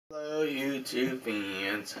YouTube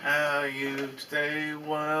fans, how are you today?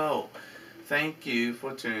 Well, thank you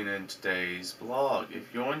for tuning in today's vlog.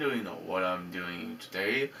 If you're wondering what I'm doing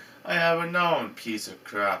today, I have a known piece of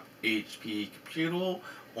crap HP computer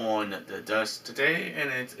on the desk today, and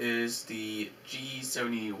it is the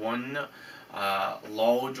G71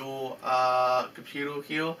 larger computer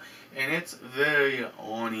here, and it's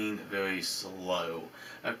running very slow.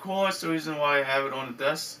 Of course, the reason why I have it on the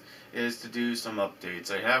desk is to do some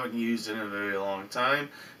updates. I haven't used it in a very long time.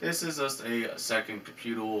 This is just a second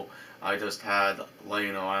computer I just had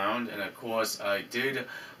laying around, and of course I did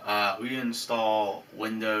reinstall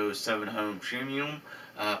Windows 7 Home Premium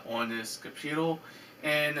on this computer,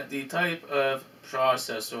 and the type of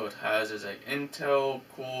processor it has is an Intel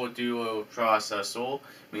Core Duo processor,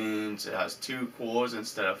 means it has 2 cores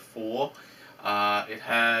instead of 4. It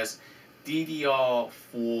has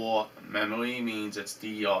DDR4 memory, means it's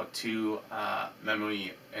DDR2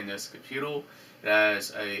 memory in this computer. It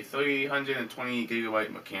has a 320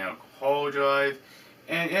 gigabyte mechanical hard drive,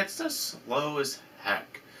 and it's just slow as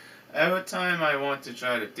heck. Every time I want to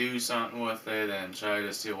try to do something with it and try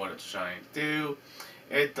to see what it's trying to do,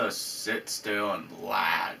 it just sits still and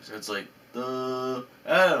lags. It's like, I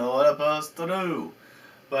don't know what I'm supposed to do.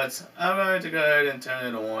 But I'm going to go ahead and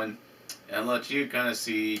turn it on and let you kind of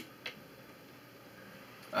see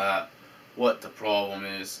what the problem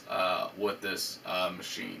is with this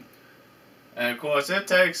machine. And of course, it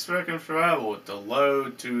takes freaking forever to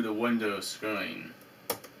load to the Windows screen.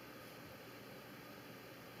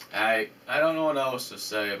 I don't know what else to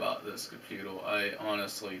say about this computer. I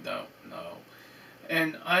honestly don't know.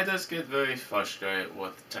 And I just get very frustrated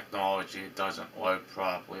with technology. It doesn't work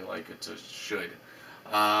properly like it just should.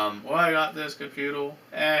 Where I got this computer?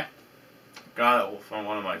 Got it from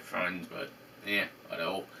one of my friends, but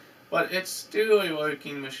whatever. But it's still a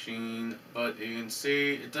working machine, but you can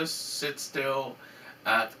see it just sits still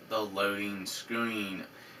at the loading screen.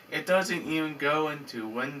 It doesn't even go into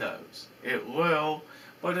Windows. It will,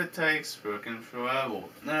 but it takes freaking forever.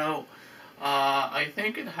 Now, I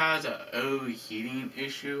think it has an overheating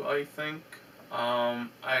issue, I think. I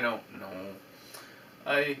don't know.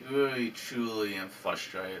 I really truly am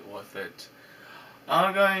frustrated with it.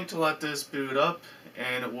 I'm going to let this boot up,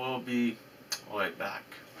 and we'll be right back.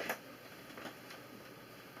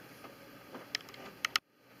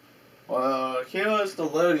 Well, here is the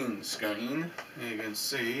loading screen. You can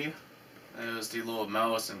see there's the little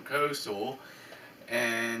mouse and cursor,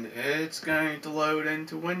 and it's going to load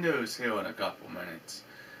into Windows here in a couple minutes.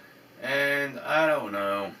 And I don't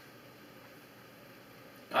know.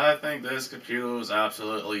 I think this computer is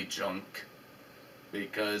absolutely junk,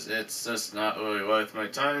 because it's just not really worth my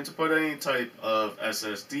time to put any type of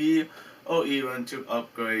SSD or even to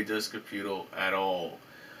upgrade this computer at all.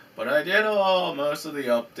 But I did most of the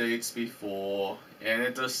updates before, and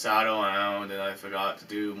it just sat around and I forgot to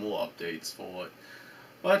do more updates for it.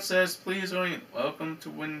 But it says, please welcome to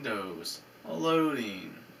Windows.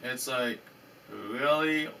 Loading. It's like,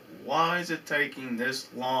 really? Why is it taking this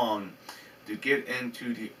long to get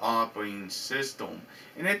into the operating system?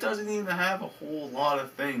 And it doesn't even have a whole lot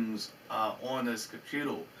of things on this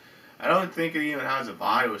computer. I don't think it even has a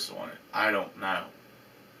virus on it. I don't know.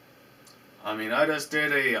 I mean, I just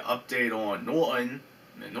did a update on Norton.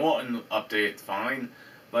 The Norton update fine,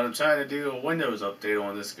 but I'm trying to do a Windows update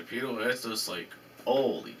on this computer. It's just like,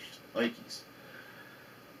 holy shnikes.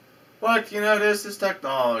 But, you know, this is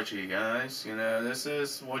technology, guys. You know, this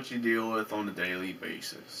is what you deal with on a daily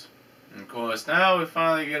basis. And of course, now we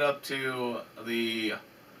finally get up to the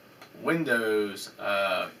Windows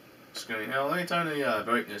screen. Now, let me turn the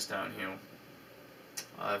brightness down here.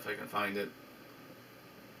 If I can find it.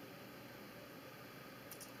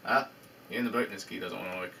 Even the brightness key doesn't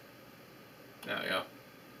want to work. There we go.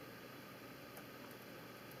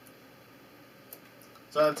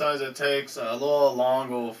 Sometimes it takes a little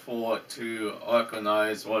longer for it to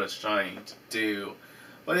recognize what it's trying to do.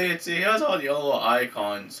 But you can see, here's all the little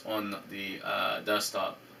icons on the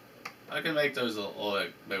desktop. I can make those a little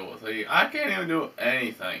bigger. I can't even do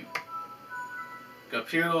anything.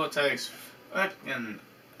 Computer takes frickin'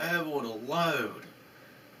 ever to load.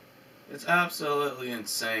 It's absolutely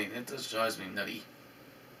insane. It just drives me nutty.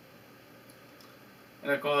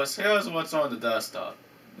 And of course, here's what's on the desktop.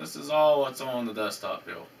 This is all what's on the desktop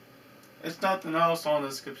here. It's nothing else on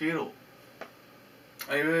this computer.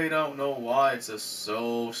 I really don't know why it's just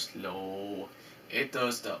so slow. It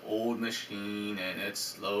does the old machine and it's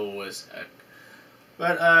slow as heck.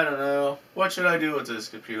 But I don't know. What should I do with this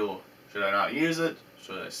computer? Should I not use it?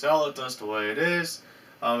 Should I sell it just the way it is?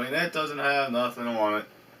 I mean, it doesn't have nothing on it.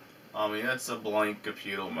 I mean, it's a blank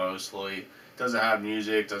computer mostly. Doesn't have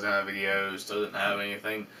music, doesn't have videos, doesn't have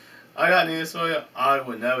anything. I got news for you. I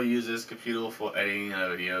would never use this computer for editing a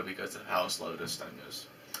video because of how slow this thing is.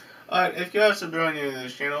 Alright, if you guys are brand new to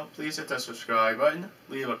this channel, please hit that subscribe button.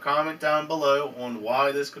 Leave a comment down below on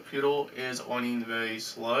why this computer is running very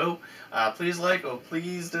slow. Please like or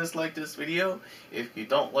please dislike this video if you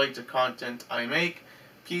don't like the content I make.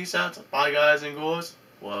 Peace out. Bye guys and girls.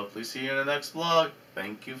 Well, please see you in the next vlog.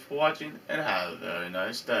 Thank you for watching and have a very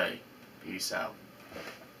nice day. Peace out.